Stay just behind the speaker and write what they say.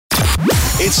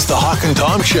It's the Hawk and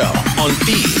Tom Show on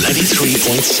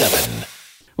B93.7.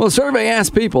 Well, the survey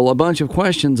asked people a bunch of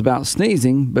questions about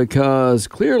sneezing because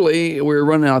clearly we're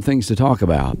running out of things to talk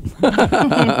about.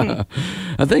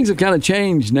 Things have kind of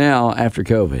changed now after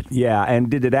COVID. Yeah, and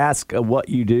did it ask what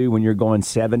you do when you're going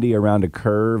 70 around a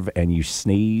curve and you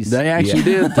sneeze? They actually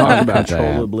did talk about that.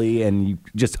 Uncontrollably, and you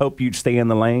just hope you stay in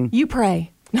the lane? You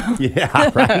pray.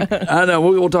 Yeah, right. I know.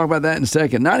 We'll talk about that in a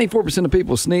second. 94% of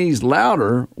people sneeze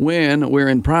louder when we're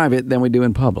in private than we do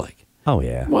in public. Oh,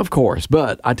 yeah. Well, of course.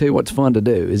 But I tell you what's fun to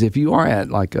do is if you are at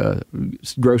like a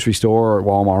grocery store or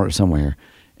Walmart or somewhere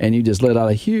and you just let out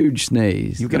a huge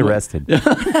sneeze. You get arrested.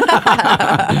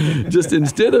 Just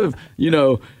instead of,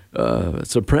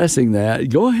 suppressing that,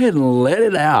 go ahead and let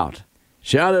it out.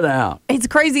 Shout it out. It's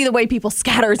crazy the way people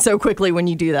scatter so quickly when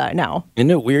you do that now. Isn't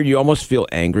it weird? You almost feel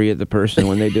angry at the person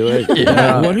when they do it.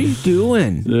 Yeah. What are you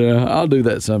doing? Yeah, I'll do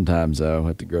that sometimes, though,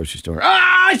 at the grocery store.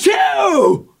 Ah,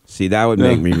 achoo! See, that would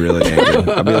make me really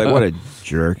angry. I'd be like, what a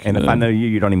jerk. And if I know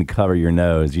you don't even cover your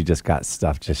nose. You just got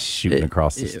stuff just shooting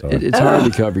across the store. It's hard to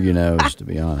cover your nose, to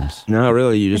be honest. No,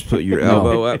 really, you just put your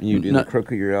elbow up and you do the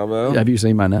crook of your elbow. Have you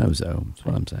seen my nose, though? That's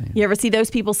what I'm saying. You ever see those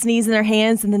people sneeze in their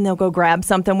hands and then they'll go grab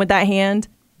something with that hand?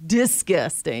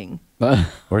 Disgusting.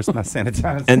 Where's my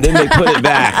sanitizer? And then they put it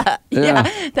back. Yeah,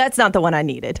 that's not the one I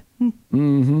needed.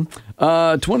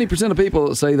 20% of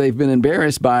people say they've been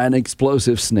embarrassed by an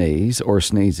explosive sneeze or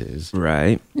sneezes.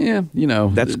 Right. Yeah,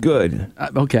 That's good.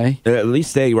 Okay. At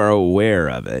least they are aware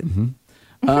of it.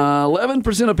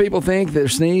 11% of people think their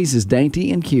sneeze is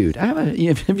dainty and cute.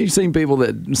 Have you seen people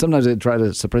that sometimes they try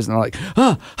to suppress and they're like,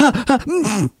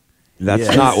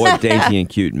 That's not what dainty and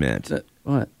cute meant.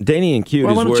 What? Dainty and cute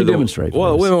Well, is why don't where you demonstrate for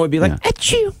Well, us? women would be like, Yeah.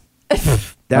 achoo.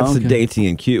 That's the dainty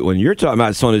and cute. When you're talking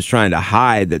about someone who's trying to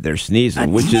hide that they're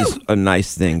sneezing, which is a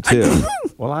nice thing, too.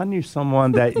 Well, I knew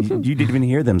someone that you didn't even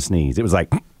hear them sneeze. It was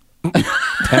like... but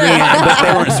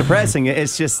they weren't suppressing it.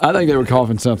 It's just... I think they were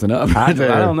coughing something up. I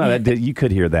don't know. You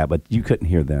could hear that, but you couldn't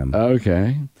hear them.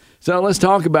 Okay. So let's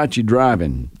talk about you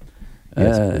driving.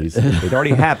 Yes, please. It already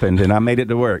happened, and I made it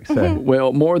to work. So.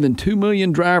 Well, more than 2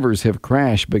 million drivers have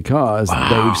crashed because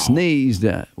they've sneezed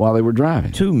while they were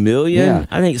driving. 2 million? Yeah.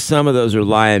 I think some of those are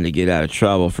lying to get out of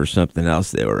trouble for something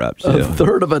else they were up to. A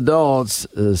third of adults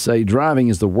say driving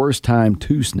is the worst time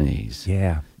to sneeze.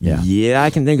 Yeah. Yeah,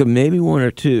 I can think of maybe one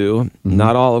or two,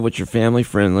 not all of which are family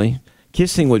friendly.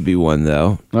 Kissing would be one,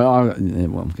 though. Well,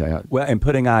 okay. Well, and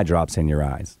putting eye drops in your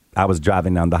eyes. I was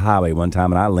driving down the highway one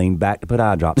time, and I leaned back to put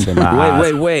eye drops in my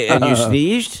eyes. Wait. And you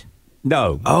sneezed?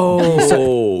 No.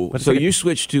 Oh. So you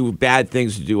switched to bad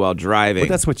things to do while driving. Well,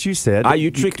 that's what you said. You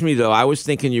tricked me, though. I was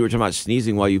thinking you were talking about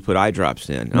sneezing while you put eye drops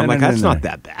in. And I'm No, like, no, that's no. not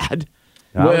that bad.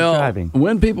 I was Well, driving.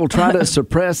 when people try to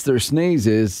suppress their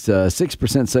sneezes,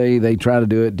 6% say they try to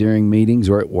do it during meetings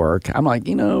or at work. I'm like,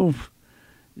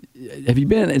 have you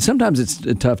been, and sometimes it's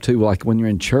tough too, like when you're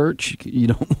in church, you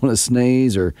don't want to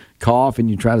sneeze or cough and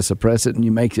you try to suppress it and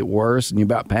you make it worse and you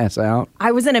about pass out.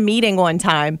 I was in a meeting one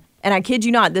time, and I kid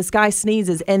you not, this guy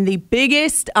sneezes, and the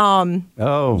biggest,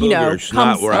 Boogers, comes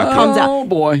not where I out. Oh,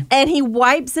 boy. And he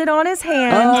wipes it on his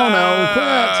hand. Oh,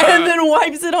 no. Quit. And then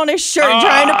wipes it on his shirt,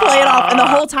 trying to play it off. And the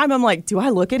whole time I'm like, do I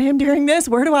look at him during this?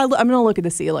 Where do I look? I'm going to look at the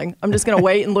ceiling. I'm just going to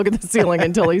wait and look at the ceiling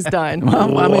until he's done.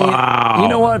 Well, I mean, you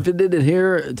know what? If it did it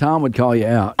here, Tom would call you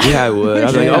out. Yeah, I would. I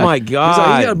was like, oh, my He's like,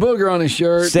 God. he's got a booger on his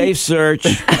shirt. Safe search.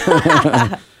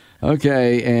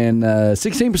 Okay, and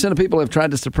 16% of people have tried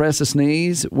to suppress a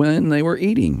sneeze when they were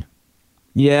eating.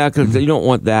 Yeah, because you don't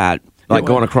want that. Like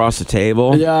going across the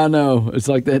table. Yeah, I know. It's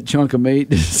like that chunk of meat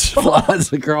just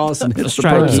flies across and hits Let's the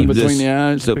try to person keep between this the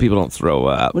eyes. so people don't throw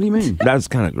up. What do you mean? That's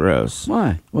kind of gross.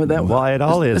 Why? Well, It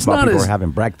all is it's while not people as- are having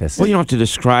breakfast. Well, you don't have to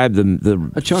describe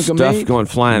the A chunk of stuff meat? going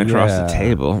flying across the Yeah.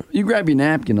 table. You grab your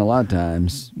napkin a lot of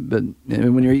times, but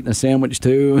when you're eating a sandwich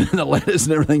too, and the lettuce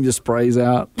and everything just sprays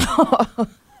out.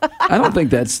 I don't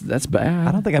think that's bad.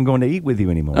 I don't think I'm going to eat with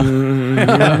you anymore.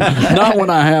 Not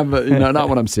when I have, not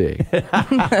when I'm sick.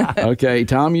 Okay,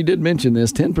 Tom, you did mention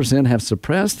this. 10% have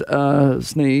suppressed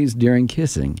sneeze during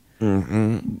kissing.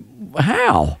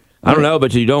 How? I don't know,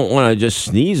 but you don't want to just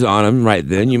sneeze on them right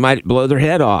then. You might blow their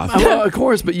head off. Well, of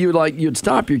course, but you'd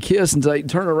stop your kiss and say,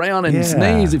 turn around and Yeah.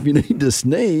 sneeze if you need to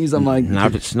sneeze. I'm like, Now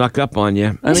if it snuck up on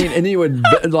you, I mean, and you would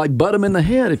butt them in the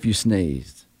head if you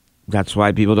sneezed. that's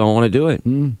why people don't want to do it.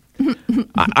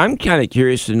 I'm kind of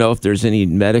curious to know if there's any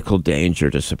medical danger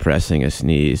to suppressing a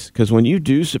sneeze. Because when you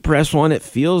do suppress one, it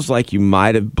feels like you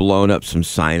might have blown up some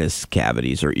sinus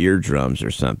cavities or eardrums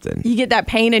or something. You get that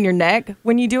pain in your neck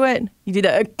when you do it. You do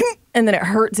that, and then it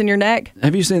hurts in your neck.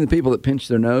 Have you seen the people that pinch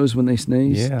their nose when they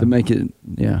sneeze to make it?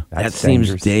 Yeah, that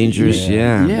seems dangerous.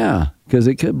 Yeah. Yeah, because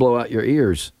it could blow out your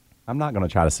ears. I'm not going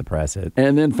to try to suppress it.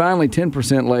 And then finally,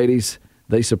 10% ladies,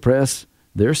 they suppress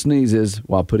their sneezes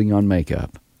while putting on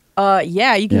makeup.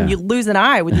 Yeah, you can you lose an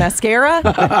eye with mascara.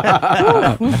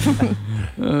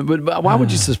 But why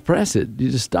would you suppress it? You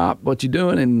just stop what you're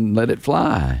doing and let it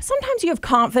fly. Sometimes you have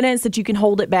confidence that you can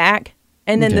hold it back,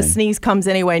 and then the sneeze comes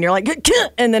anyway, and you're like,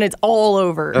 and then it's all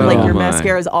over. Like your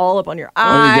mascara is all up on your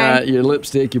eye. Or you got your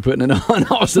lipstick, you're putting it on,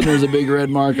 all of a sudden there's a big red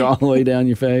mark all the way down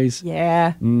your face.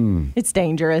 Yeah, it's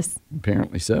dangerous.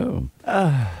 Apparently so.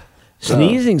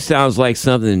 Sneezing sounds like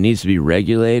something that needs to be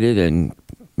regulated, and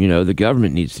the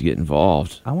government needs to get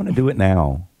involved. I want to do it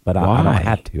now, but I don't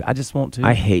have to. I just want to.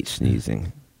 I hate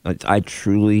sneezing. I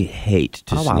truly hate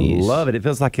to sneeze. I love it. It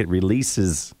feels like it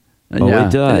releases. Oh,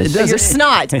 it does. It does. Your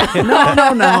snot.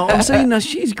 No. See, now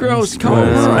she's gross. Calling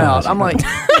her out. I'm like,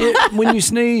 when you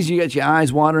sneeze, you got your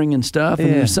eyes watering and stuff.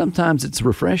 And sometimes it's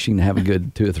refreshing to have a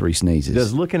good 2 or 3 sneezes.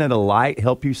 Does looking at a light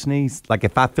help you sneeze? Like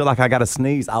if I feel like I got to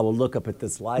sneeze, I will look up at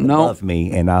this light above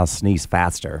me and I'll sneeze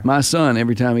faster. My son,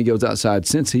 every time he goes outside,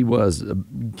 since he was a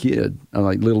kid,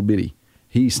 like little bitty,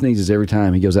 he sneezes every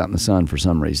time he goes out in the sun for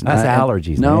some reason. That's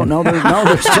allergies. No,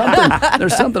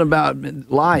 there's something about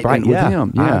light with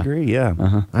him. Yeah. I agree.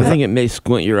 Yeah, I think it may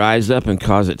squint your eyes up and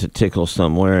cause it to tickle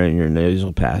somewhere in your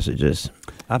nasal passages.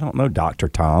 I don't know, Dr.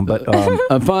 Tom, but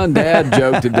a fun dad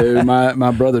joke to do.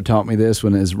 My brother taught me this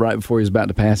when it's right before he's about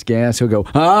to pass gas. He'll go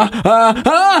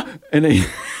and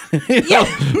he'll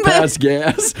pass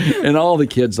gas, and all the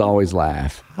kids always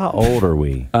laugh. How old are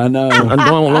we? I know.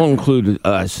 Don't include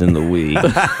us in the we.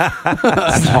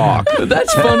 Talk.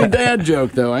 That's a funny dad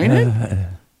joke, though, ain't it?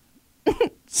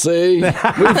 See, we've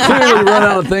clearly run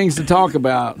out of things to talk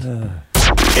about.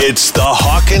 It's the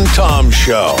Hawk and Tom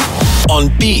Show on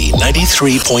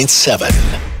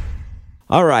B93.7.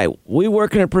 All right. We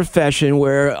work in a profession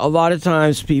where a lot of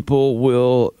times people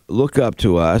will look up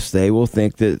to us. They will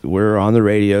think that we're on the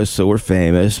radio, so we're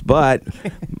famous. But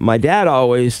my dad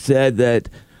always said that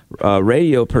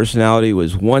radio personality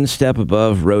was one step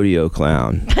above rodeo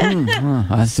clown.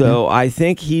 So I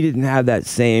think he didn't have that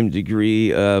same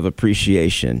degree of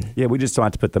appreciation. Yeah, we just don't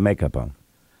have to put the makeup on.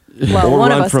 Well, or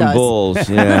one run of us from does. bulls.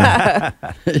 Yeah.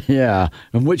 Yeah,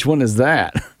 and which one is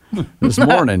that? This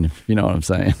morning, if you know what I'm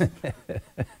saying.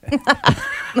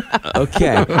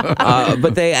 Okay.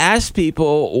 But they asked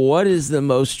people, what is the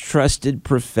most trusted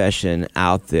profession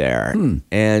out there?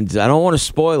 And I don't want to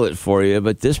spoil it for you,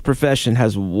 but this profession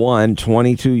has won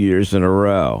 22 years in a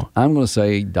row. I'm going to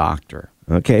say doctor.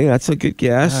 Okay, that's a good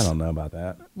guess. I don't know about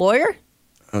that. Lawyer?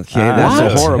 Okay,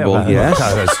 that's a horrible guess.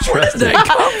 Where did that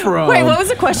come from? Wait, what was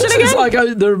the question again? It's like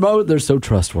they're so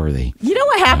trustworthy. You know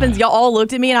what happens? Y'all all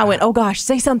looked at me and I went, oh gosh,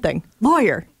 say something.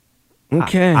 Lawyer.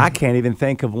 Okay. I can't even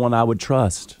think of one I would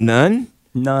trust. None?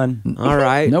 None. All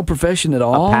right. No profession at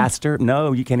all. A pastor?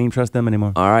 No, you can't even trust them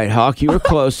anymore. All right, Hawk, you were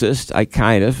closest. I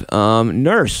kind of.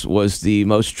 Nurse was the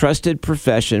most trusted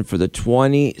profession for the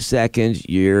 22nd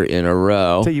year in a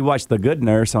row. Until you watch The Good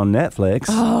Nurse on Netflix.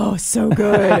 Oh, so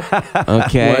good.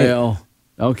 Okay. Well,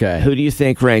 okay. Who do you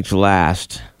think ranked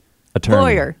last? Attorney.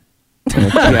 Lawyer. Okay.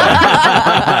 You're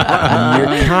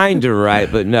kind of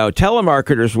right, but no.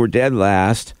 Telemarketers were dead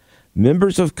last.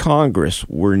 Members of Congress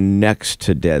were next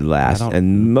to dead last,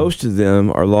 and most of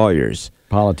them are lawyers.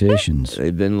 Politicians.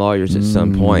 They've been lawyers at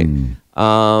some point.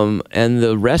 And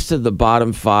the rest of the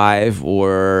bottom 5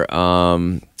 were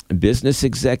business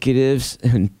executives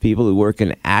and people who work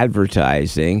in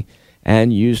advertising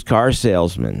and used car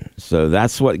salesmen. So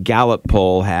that's what Gallup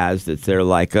poll has, that they're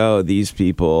like, oh, these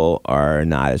people are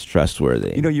not as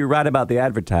trustworthy. You know, you're right about the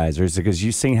advertisers because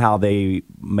you've seen how they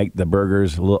make the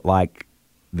burgers look like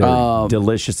they're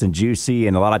delicious and juicy,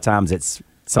 and a lot of times it's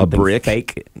something a brick.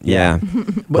 fake. Yeah.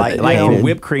 like in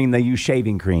whipped cream, they use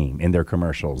shaving cream in their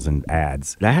commercials and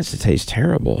ads. That has to taste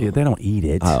terrible. Yeah, they don't eat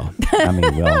it. Oh. I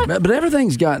mean, well. But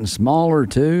everything's gotten smaller,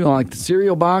 too. Like the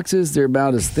cereal boxes, they're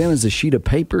about as thin as a sheet of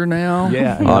paper now.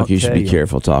 Yeah. Hawk, you should be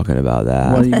careful talking about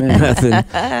that. What do you mean? Nothing.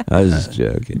 I was just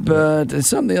joking. But it's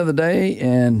something the other day,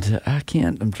 and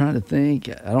I'm trying to think.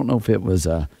 I don't know if it was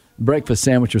breakfast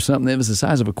sandwich or something that was the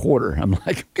size of a quarter. I'm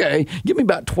like, okay, give me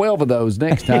about 12 of those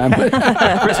next time.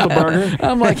 Crystal burger.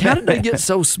 I'm like, how did they get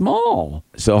so small?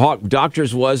 So Hawk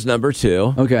Doctors was number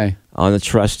 2 Okay. on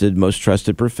the most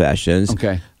trusted professions.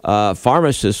 Okay.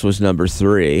 Pharmacist was number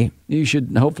 3. You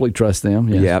should hopefully trust them.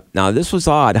 Yes. Yep. Now this was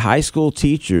odd. High school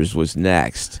teachers was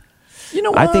next. You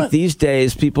know what? I think these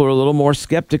days people are a little more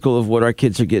skeptical of what our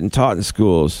kids are getting taught in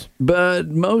schools. But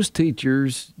most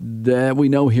teachers that we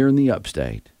know here in the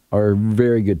upstate are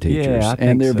very good teachers, I think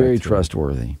and they're so, very too.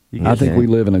 trustworthy. You I think can- we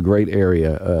live in a great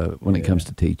area when it comes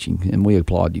to teaching, and we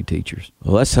applaud you teachers.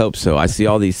 Well, let's hope so. I see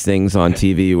all these things on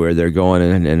TV where they're going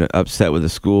and upset with the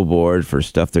school board for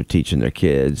stuff they're teaching their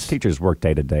kids. Teachers work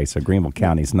day to day, so Greenville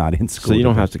County's not in school. So you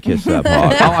don't have to kiss up,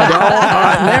 Hawk. Oh, I don't? All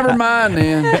right, never mind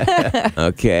then.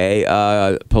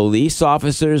 Okay. Police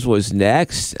officers was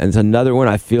next. And it's another one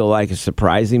I feel like is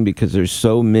surprising because there's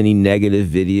so many negative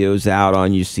videos out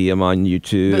on. You see them on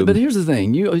YouTube. But here's the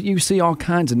thing: you see all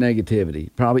kinds of negativity.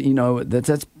 Probably,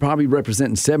 that's probably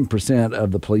representing 7%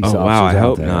 of the police officers. wow, I out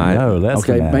hope there. not. No, less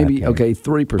Okay, than that, maybe I think.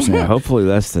 3%. Hopefully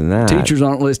less than that. Teachers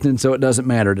aren't listening, so it doesn't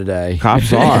matter today.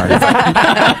 Cops are.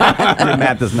 Your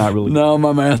math does not really. No,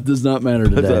 my math does not matter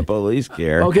But the today. police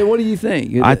care. Okay, what do you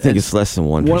think? I think it's less than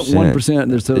 1%.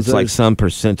 1%. It's like some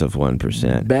percent of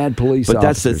 1%. bad police But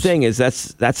officers. that's the thing is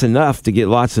that's enough to get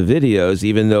lots of videos,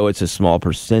 even though it's a small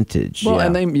percentage. Well,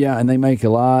 and they make a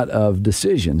lot of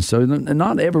decisions, so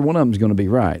not every one of them is going to be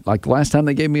right. Like last time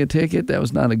they gave me a ticket, that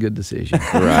was not a good decision.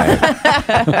 Right.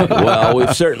 Well,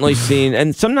 we've certainly seen,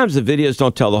 and sometimes the videos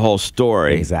don't tell the whole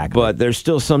story. Exactly. But there's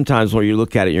still sometimes where you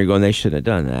look at it and you're going, they shouldn't have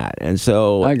done that. And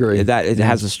so I agree. that it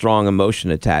has a strong emotion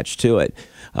attached to it.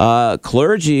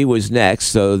 Clergy was next,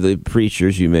 so the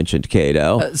preachers you mentioned,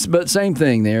 Cato. But same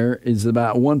thing. There is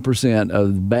about 1%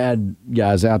 of bad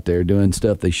guys out there doing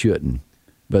stuff they shouldn't.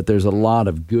 But there's a lot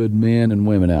of good men and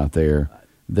women out there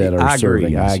that are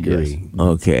serving us. I agree. Yes.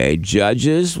 Okay,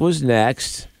 judges was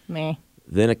next. Me.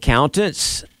 Then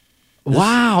accountants.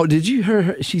 Wow, did you hear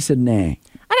her? She said, nah.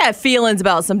 I got feelings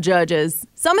about some judges.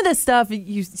 Some of this stuff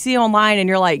you see online and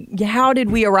you're like, how did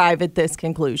we arrive at this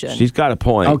conclusion? She's got a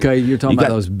point. Okay, you're talking You about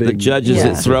got those the big judges Yeah.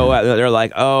 that throw out. They're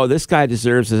like, oh, this guy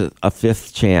deserves a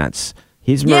fifth chance.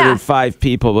 He's Yeah. murdered 5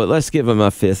 people, but let's give him a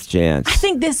 5th chance. I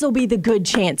think this will be the good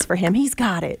chance for him. He's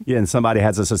got it. Yeah, and somebody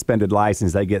has a suspended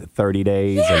license, they get 30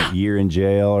 days, a year in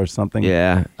jail or something.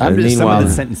 Yeah. I'm And just- Some meanwhile, of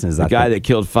the sentences, the I guy think. that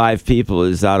killed 5 people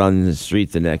is out on the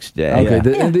street the next day. Okay,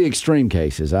 Yeah. in the extreme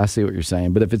cases, I see what you're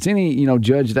saying. But if it's any,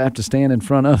 judge that I have to stand in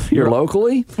front of here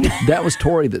locally, that was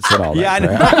Tori that said all that. Yeah, I know.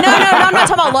 crap. No, I'm not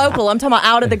talking about local. I'm talking about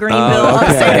out of the Greenville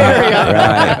upstate area.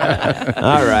 Right.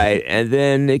 All right. And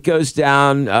then it goes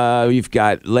down. You've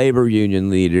got labor union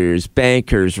leaders,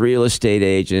 bankers, real estate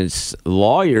agents,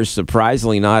 lawyers,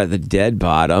 surprisingly not at the dead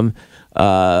bottom.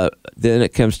 Then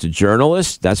it comes to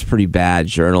journalists. That's pretty bad.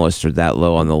 Journalists are that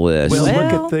low on the list. Well,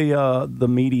 Well- look at the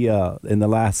media in the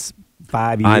last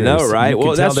 5 years. I know, right? You can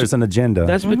Well, tell that's- there's an agenda.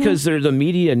 That's because the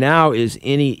media now is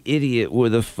any idiot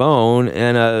with a phone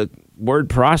and a word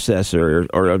processor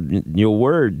or your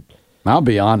word. I'll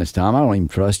be honest, Tom. I don't even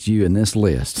trust you in this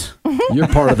list. You're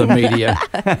part of the media.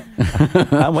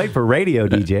 I'm waiting for radio,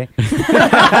 DJ.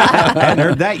 Hadn't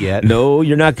heard that yet. No,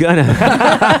 you're not gonna.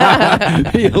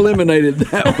 He eliminated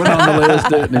that one on the list,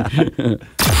 didn't he?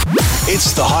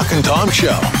 It's the Hawk and Tom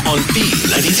Show on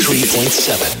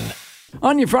B93.7.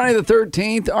 On your Friday the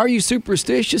 13th, are you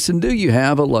superstitious and do you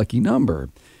have a lucky number?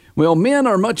 Well, men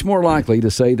are much more likely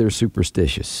to say they're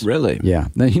superstitious. Really? Yeah.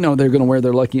 Now, they're going to wear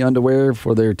their lucky underwear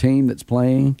for their team that's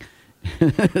playing.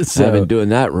 I've been doing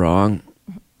that wrong.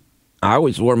 I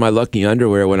always wore my lucky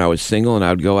underwear when I was single, and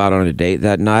I would go out on a date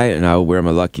that night, and I would wear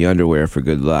my lucky underwear for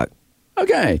good luck.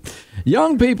 Okay.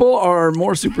 Young people are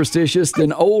more superstitious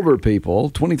than older people.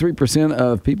 23%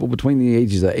 of people between the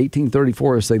ages of 18 and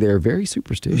 34 say they're very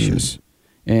superstitious.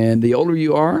 And the older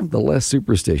you are, the less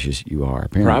superstitious you are,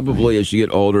 apparently. Probably as you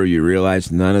get older, you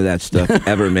realize none of that stuff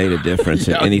ever made a difference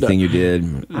in anything you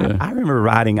did. I remember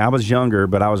riding. I was younger,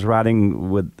 but I was riding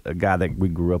with a guy that we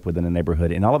grew up with in the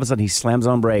neighborhood, and all of a sudden he slams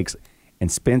on brakes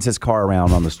and spins his car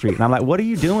around on the street. And I'm like, "What are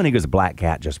you doing?" He goes, "A black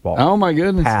cat just walked Oh, my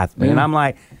goodness. past me." Yeah. And I'm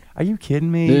like, "Are you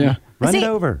kidding me? Yeah. Run See, it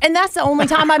over." And that's the only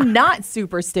time I'm not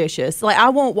superstitious. Like, I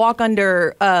won't walk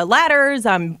under ladders.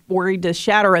 I'm worried to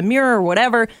shatter a mirror or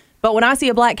whatever. But when I see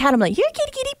a black cat, I'm like, here,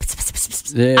 kitty, kitty. Pss, pss, pss,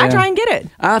 pss. Yeah. I try and get it.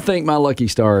 I think my lucky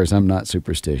star is I'm not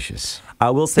superstitious. I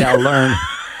will say I learned.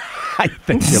 I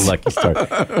think you're lucky star.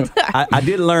 I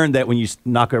did learn that when you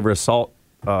knock over a salt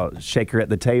shaker at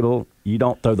the table, you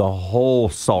don't throw the whole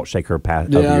salt shaker over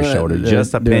your shoulder,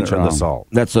 just a doing pinch it of the wrong. salt.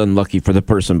 That's unlucky for the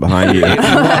person behind you.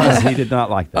 He did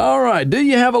not like that. All right. Do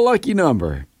you have a lucky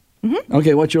number?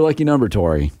 Okay, what's your lucky number,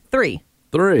 Tori? 3.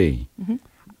 3.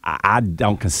 I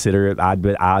don't consider it.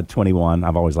 I'd 21.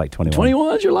 I've always liked 21.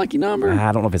 21 is your lucky number?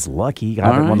 I don't know if it's lucky. I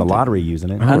haven't won the lottery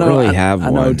using it. I don't really have I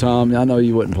know, one. Tom. I know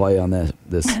you wouldn't play on this.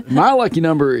 My lucky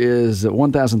number is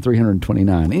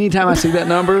 1,329. Anytime I see that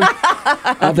number,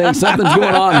 I think something's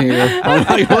going on here. I'm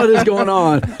like, what is going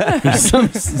on? There's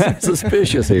something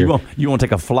suspicious here. You won't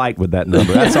take a flight with that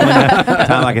number. That's the only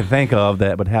time I can think of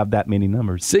that would have that many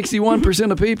numbers.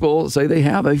 61% of people say they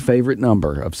have a favorite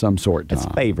number of some sort, Tom. It's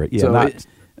favorite, yeah. So Not,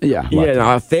 yeah. Yeah,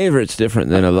 no, a favorite's different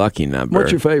than a lucky number.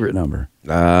 What's your favorite number?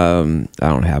 I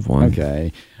don't have one.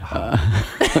 Okay.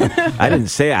 I didn't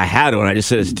say I had one. I just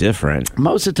said it's different.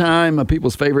 Most of the time,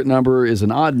 people's favorite number is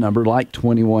an odd number like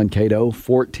 21, Cato,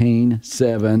 14,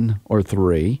 7, or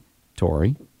 3.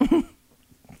 Tori?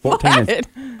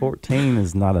 14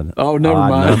 is not an never odd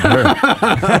mind. number.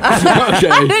 Okay.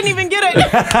 I didn't even get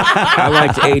it. I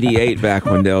liked 88 back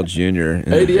when Dale Jr. in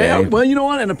the 88. day. Well, you know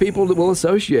what? And the people that will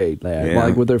associate that, Yeah.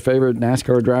 like with their favorite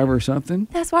NASCAR driver or something.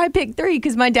 That's why I picked 3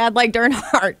 because my dad liked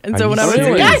Earnhardt, and Are so you when I was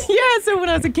serious? so when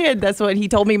I was a kid, that's what he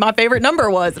told me my favorite number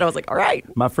was, and I was like, all right.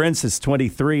 My friend says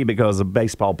 23 because a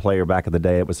baseball player back in the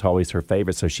day, it was always her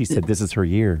favorite. So she said this is her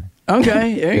year.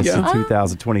 Okay, there you It's go.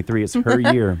 2023. It's her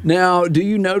year. Now, do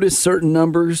you notice certain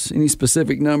numbers, any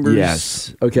specific numbers?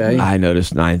 Yes. Okay. I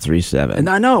noticed 937. And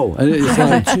I know. And it's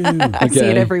like, I see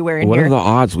it everywhere in What here. are the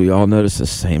odds we all notice the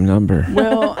same number?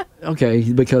 well, okay,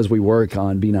 because we work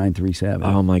on B937.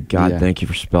 Oh my God! Yeah. Thank you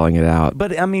for spelling it out.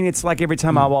 But I mean, it's like every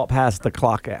time I walk past the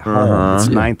clock at home, it's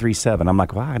 937. I'm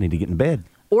like, wow, I need to get in bed.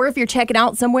 Or if you're checking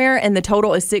out somewhere and the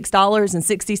total is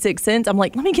 $6.66, I'm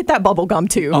like, let me get that bubble gum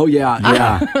too. Oh, yeah.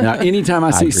 Now, anytime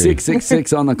I see agree.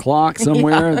 666 on the clock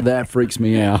somewhere, that freaks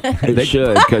me out. It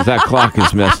should, because that clock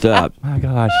is messed up. My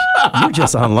gosh, you're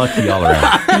just unlucky all around.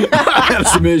 I have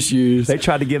some issues. They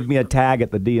tried to give me a tag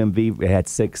at the DMV. It had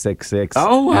 666.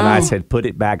 Oh, wow. And I said, put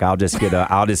it back. I'll just get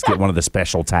one of the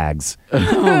special tags.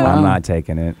 I'm not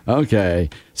taking it. Okay.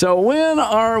 So when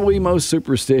are we most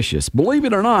superstitious? Believe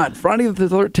it or not, Friday the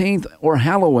 13th or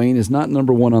Halloween is not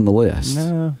number 1 on the list.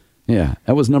 No. Yeah,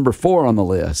 that was number 4 on the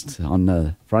list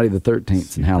on Friday the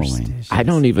 13th and Halloween. I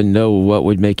don't even know what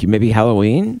would make you. Maybe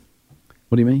Halloween.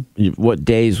 What do you mean? What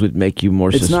days would make you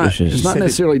more suspicious? It's not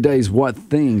necessarily days, what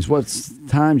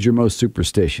times you're most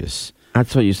superstitious.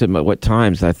 That's what you said. But what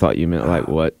times? I thought you meant like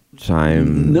what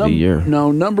time of the year.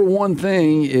 No, number 1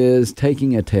 thing is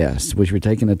taking a test. Which you're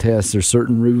taking a test, there's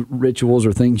certain rituals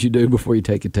or things you do before you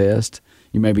take a test.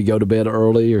 You maybe go to bed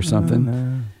early or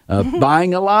something.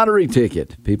 Buying a lottery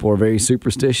ticket. People are very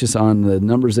superstitious on the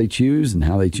numbers they choose and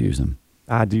how they choose them.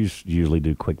 I do usually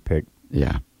do quick pick.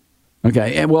 Yeah.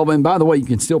 Okay. And by the way, you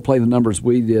can still play the numbers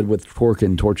we did with Twerk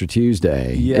and Torture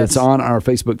Tuesday. Yes. It's on our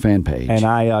Facebook fan page. And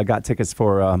I got tickets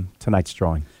for tonight's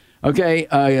drawing.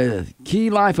 Okay. Key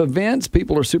life events.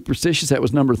 People are superstitious. That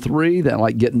was number 3. That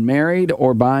like getting married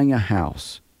or buying a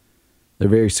house. They're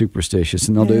very superstitious,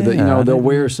 and they'll do that. You know, they'll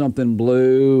wear something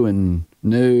blue and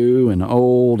new and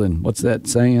old, and what's that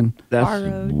saying? That's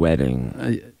Borrowed.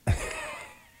 wedding.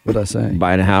 What'd I say?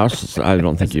 Buying a house. I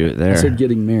don't think you're there. I said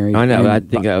getting married. I know. and But I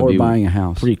think that would or be buying a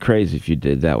house. pretty crazy if you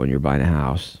did that when you're buying a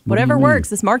house. Whatever works.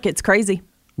 This market's crazy.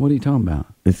 What are you talking about?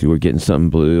 If you were getting something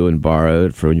blue and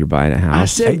borrowed for when you're buying a house. I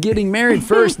said getting married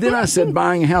first, then I said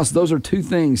buying a house. Those are 2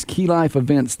 things, key life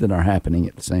events that are happening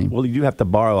at the same. Well, you do have to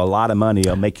borrow a lot of money.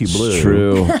 It'll make you blue. It's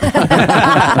true.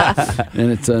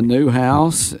 And it's a new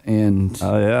house, and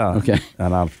Oh, yeah. Okay.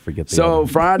 And I'll forget the so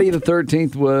other. Friday the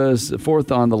 13th was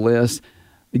 4th on the list.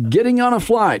 Getting on a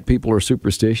flight, people are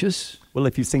superstitious. Well,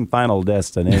 if you've seen Final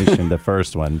Destination, the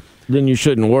first one, Then you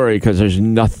shouldn't worry because there's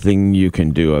nothing you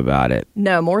can do about it.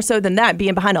 No, more so than that,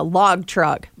 being behind a log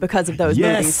truck because of those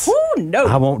Yes. movies. Woo, no.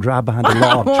 I won't drive behind a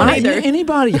log. won't truck. either.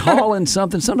 Anybody hauling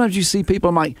something, sometimes you see people,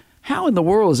 I'm like, how in the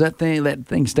world is that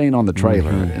thing staying on the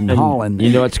trailer and hauling?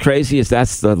 You know what's crazy is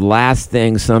that's the last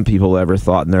thing some people ever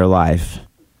thought in their life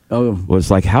Oh, was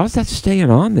like, how's that staying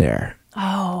on there?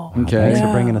 Oh. okay. Thanks Yeah.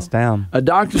 for bringing us down. A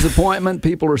doctor's appointment,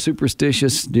 people are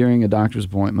superstitious during a doctor's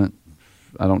appointment.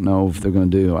 I don't know if they're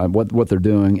going to do what they're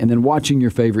doing. And then watching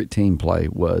your favorite team play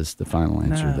was the final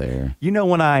answer there. You know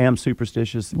when I am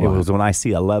superstitious? Why? It was when I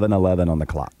see 11:11 on the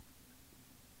clock.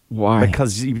 Why?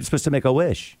 Because you're supposed to make a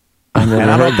wish. I never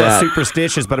And I'm heard not that that.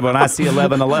 superstitious, but when I see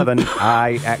 11:11,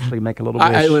 I actually make a little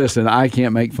wish. Listen, I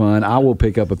can't make fun. I will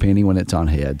pick up a penny when it's on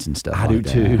heads and stuff. I like do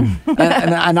that. too.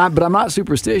 But I'm not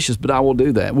superstitious. But I will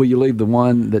do that. Will you leave the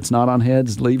one that's not on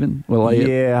heads leaving? Will I?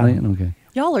 Yeah. Okay.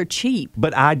 Y'all are cheap.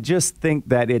 But I just think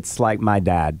that it's like my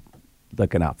dad.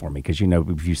 looking out for me because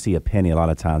if you see a penny, a lot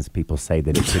of times people say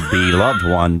that it could be loved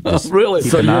one. Just really?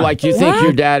 keep So an eye. you think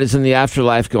your dad is in the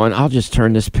afterlife going, I'll just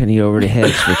turn this penny over to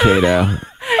heads for Cato.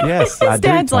 Yes, I His do,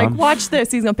 dad's like, Tom. watch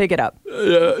this. He's going to pick it up.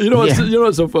 Yeah, you know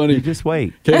what's so funny? You just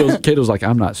wait. Cato's like,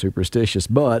 I'm not superstitious,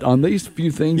 but on these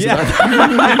few things, Yeah.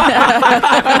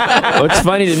 What's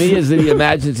funny to me is that he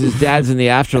imagines his dad's in the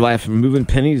afterlife and moving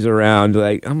pennies around.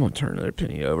 Like, I'm going to turn another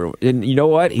penny over. And you know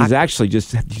what? He's actually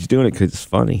he's doing it because it's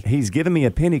funny. He's giving me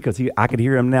a penny because I could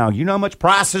hear him now. You know how much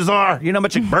prices are? You know how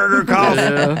much a burger costs?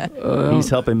 He's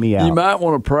helping me out. you might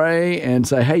want to pray and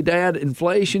say, hey, Dad,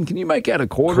 inflation, can you make that a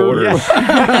quarter?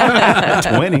 Yeah.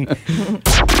 20.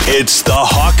 It's the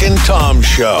Hawk and Tom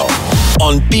Show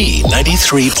on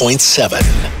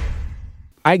B93.7.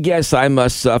 I guess I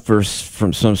must suffer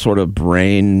from some sort of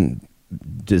brain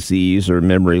disease or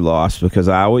memory loss because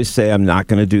I always say I'm not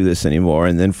going to do this anymore.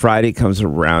 And then Friday comes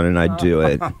around and I do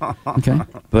it. Okay.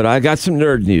 But I got some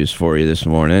nerd news for you this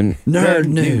morning. Nerd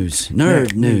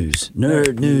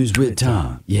news with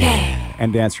Tom. Yeah.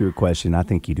 And to answer your question, I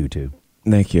think you do too.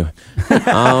 Thank you.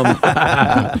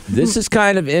 This is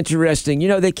kind of interesting.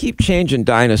 They keep changing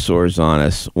dinosaurs on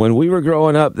us. When we were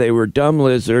growing up, they were dumb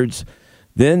lizards.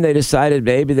 Then they decided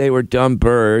maybe they were dumb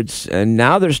birds. And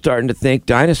now they're starting to think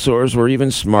dinosaurs were even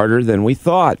smarter than we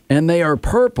thought. And they are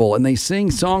purple and they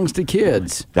sing songs to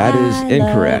kids. That is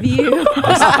incorrect.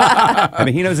 I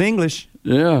mean, he knows English.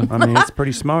 Yeah. I mean, it's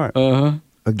pretty smart.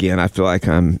 Again, I feel like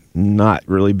I'm not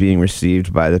really being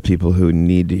received by the people who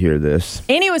need to hear this.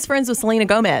 And he was friends with Selena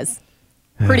Gomez.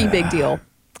 Pretty big deal.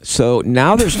 So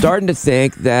now they're starting to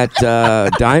think that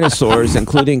dinosaurs,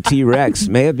 including T-Rex,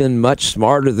 may have been much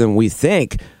smarter than we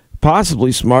think,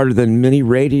 possibly smarter than many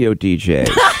radio DJs.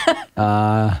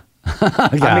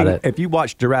 Got it. If you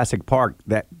watch Jurassic Park,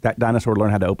 that dinosaur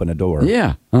learned how to open a door.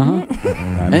 Yeah. I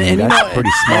mean, that's pretty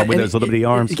smart with and those little bitty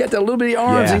arms. He's got the little bitty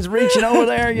arms. Yeah. He's reaching over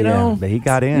there, you know. But he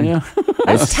got in. Yeah.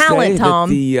 That's talent, Say Tom.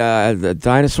 that the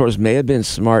dinosaurs may have been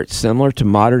smart, similar to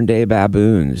modern-day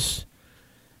baboons,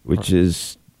 which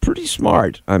is pretty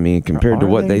smart. I mean, compared to Are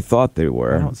what they? they thought they I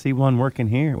were. don't see one working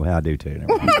here. Well, I do too.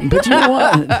 Never mind. But you know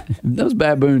what? Those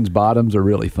baboons' bottoms are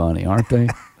really funny, aren't they?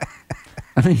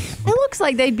 I mean, It looks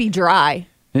like they'd be dry.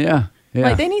 yeah. Yeah.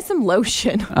 Like they need some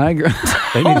lotion. I agree.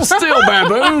 Hold still,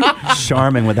 baboon.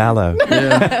 Charming with aloe.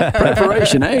 Yeah.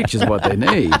 Preparation H is what they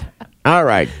need. All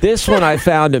right, this one I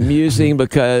found amusing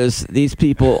because these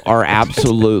people are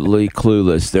absolutely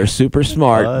clueless. They're super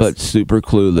smart, but super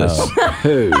clueless.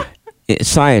 Who?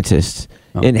 Scientists.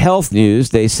 In health news,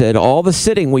 they said all the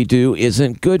sitting we do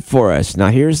isn't good for us.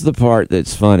 Now, here's the part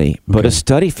that's funny. But a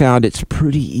study found it's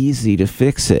pretty easy to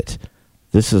fix it.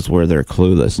 This is where they're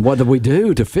clueless. What do we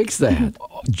do to fix that?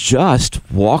 Just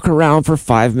walk around for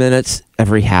 5 minutes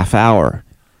every half hour.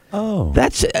 Oh.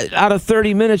 That's out of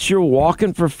 30 minutes, you're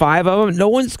walking for 5 of them. No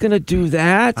one's going to do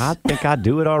that. I think I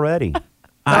do it already.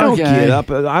 I don't Okay. get up.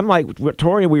 I'm like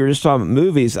Tori. We were just talking about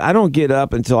movies. I don't get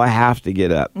up until I have to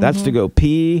get up. That's to go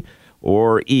pee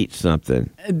or eat something.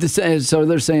 So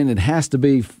they're saying it has to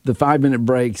be the 5-minute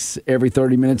breaks every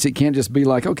 30 minutes. It can't just be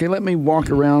like, okay, let me walk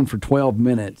around for 12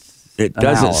 minutes. It an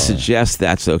doesn't hour. suggest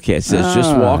that's okay. It says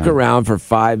just walk around for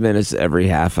 5 minutes every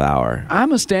half hour.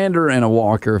 I'm a stander and a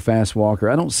walker, a fast walker.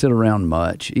 I don't sit around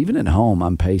much. Even at home,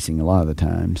 I'm pacing a lot of the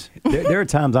times. There are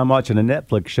times I'm watching a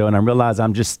Netflix show and I realize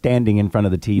I'm just standing in front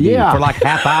of the TV Yeah. for like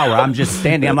half hour. I'm just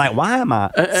standing. I'm like, why am I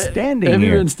standing Have you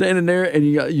here? been standing there and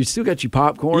you still got your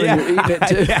popcorn Yeah. and you're eating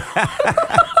it too?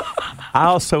 I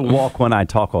also walk when I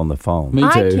talk on the phone. Me too.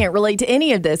 I can't relate to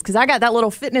any of this because I got that little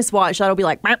fitness watch that'll be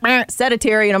like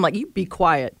sedentary, and I'm like, you be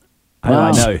quiet.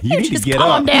 I know. You need to Just get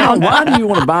calm up. down. Why do you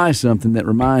want to buy something that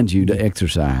reminds you to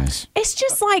exercise? It's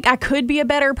just like I could be a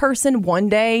better person one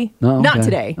day. Oh, Not okay.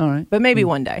 today, All right. but maybe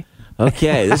one day.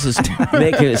 Okay, this is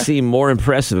making it seem more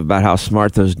impressive about how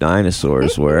smart those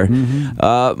dinosaurs were.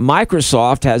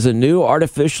 Microsoft has a new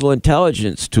artificial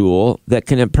intelligence tool that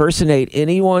can impersonate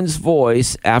anyone's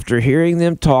voice after hearing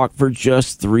them talk for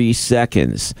just 3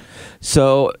 seconds.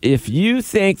 So if you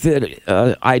think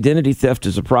that identity theft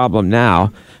is a problem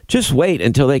now, just wait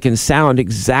until they can sound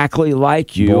exactly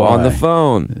like you Boy. on the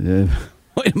phone.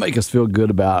 Way to make us feel good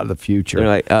about the future. They're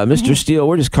like, Mr. Steele,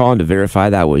 we're just calling to verify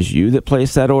that was you that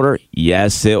placed that order.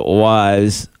 Yes, it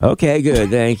was. Okay, good.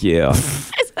 Thank you.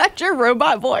 Is that your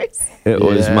robot voice? It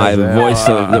was Yeah, my that- voice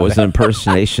that was an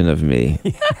impersonation of me.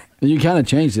 You kind of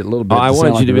changed it a little bit. I to wanted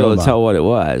sound you to like be a able to robot. tell what it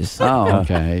was. Oh,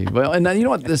 okay. Well, and now, you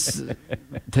know what? This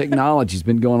technology's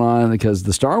been going on because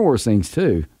the Star Wars things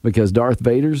too. Because Darth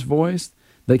Vader's voice,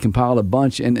 they compiled a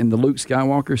bunch, and the Luke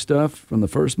Skywalker stuff from the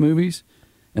first movies,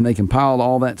 and they compiled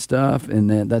all that stuff, and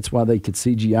that's why they could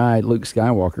CGI Luke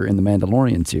Skywalker in the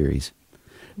Mandalorian series.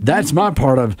 That's my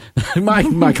part of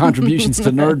my contributions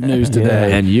to nerd news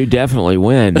today. And you definitely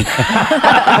win.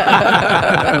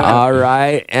 All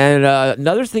right. And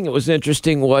another thing that was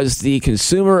interesting was the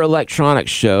Consumer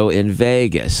Electronics Show in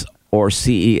Vegas, or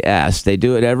CES. They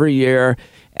do it every year,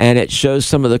 and it shows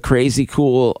some of the crazy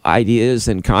cool ideas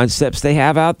and concepts they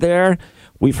have out there.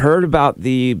 We've heard about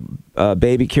the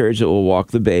baby carriage that will walk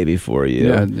the baby for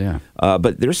you. Yeah.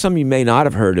 But there's some you may not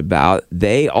have heard about.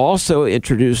 They also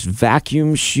introduced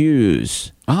vacuum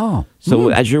shoes. Oh. So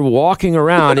as you're walking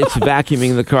around, it's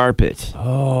vacuuming the carpet.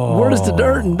 Where does the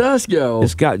dirt and dust go?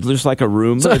 It's got just like a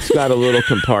Roomba. It's got a little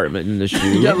compartment in the shoe.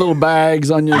 You got little bags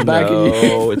on your back of you.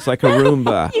 No, it's like a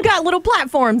Roomba. You got little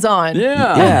platforms on.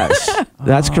 Yeah. Yes,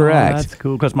 that's correct. That's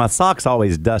cool because my socks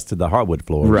always dusted the hardwood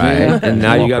floor. Right, Yeah. and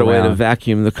now you got a way to around.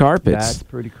 vacuum the carpets. That's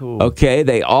pretty cool. Okay,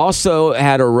 they also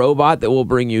had a robot that will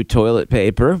bring you toilet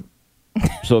paper.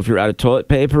 So if you're out of toilet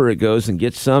paper, it goes and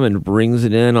gets some and brings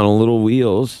it in on little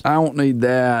wheels. I won't need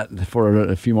that for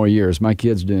a few more years. My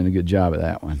kid's doing a good job at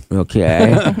that one.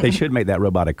 Okay. They should make that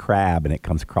robot a crab and it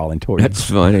comes crawling toward you. That's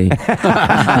funny.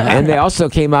 And they also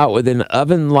came out with an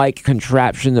oven-like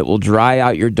contraption that will dry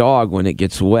out your dog when it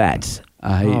gets wet.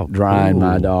 I hate drying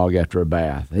my dog after a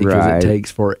bath because Right. it takes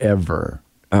forever.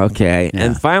 Okay. Yeah.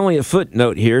 And finally, a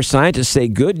footnote here. Scientists say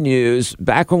good news.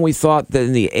 Back when we thought that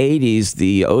in the 80s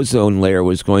the ozone layer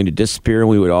was going to disappear and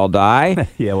we would all die,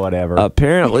 Yeah, whatever.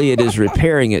 apparently it is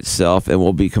repairing itself and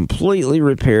will be completely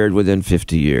repaired within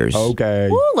 50 years. Okay.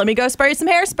 Ooh, let me go spray some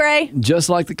hairspray. Just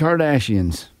like the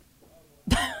Kardashians.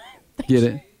 Get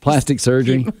it? Plastic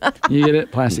surgery. You get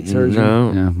it? Plastic surgery?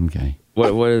 No. Yeah, okay.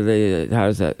 What are they? How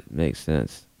does that make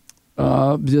sense?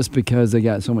 Just because they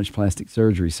got so much plastic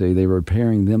surgery, see, they were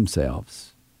repairing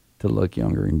themselves to look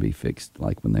younger and be fixed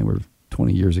like when they were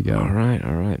 20 years ago. All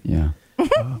right. Yeah.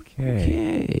 Okay.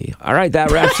 Okay. All right, that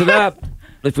wraps it up.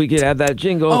 If we could have that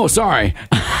jingle. Oh, sorry.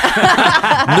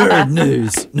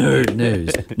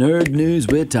 Nerd news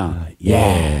with Tom.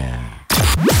 yeah.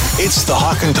 It's the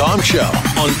Hawk and Tom Show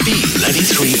on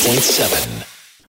B93.7.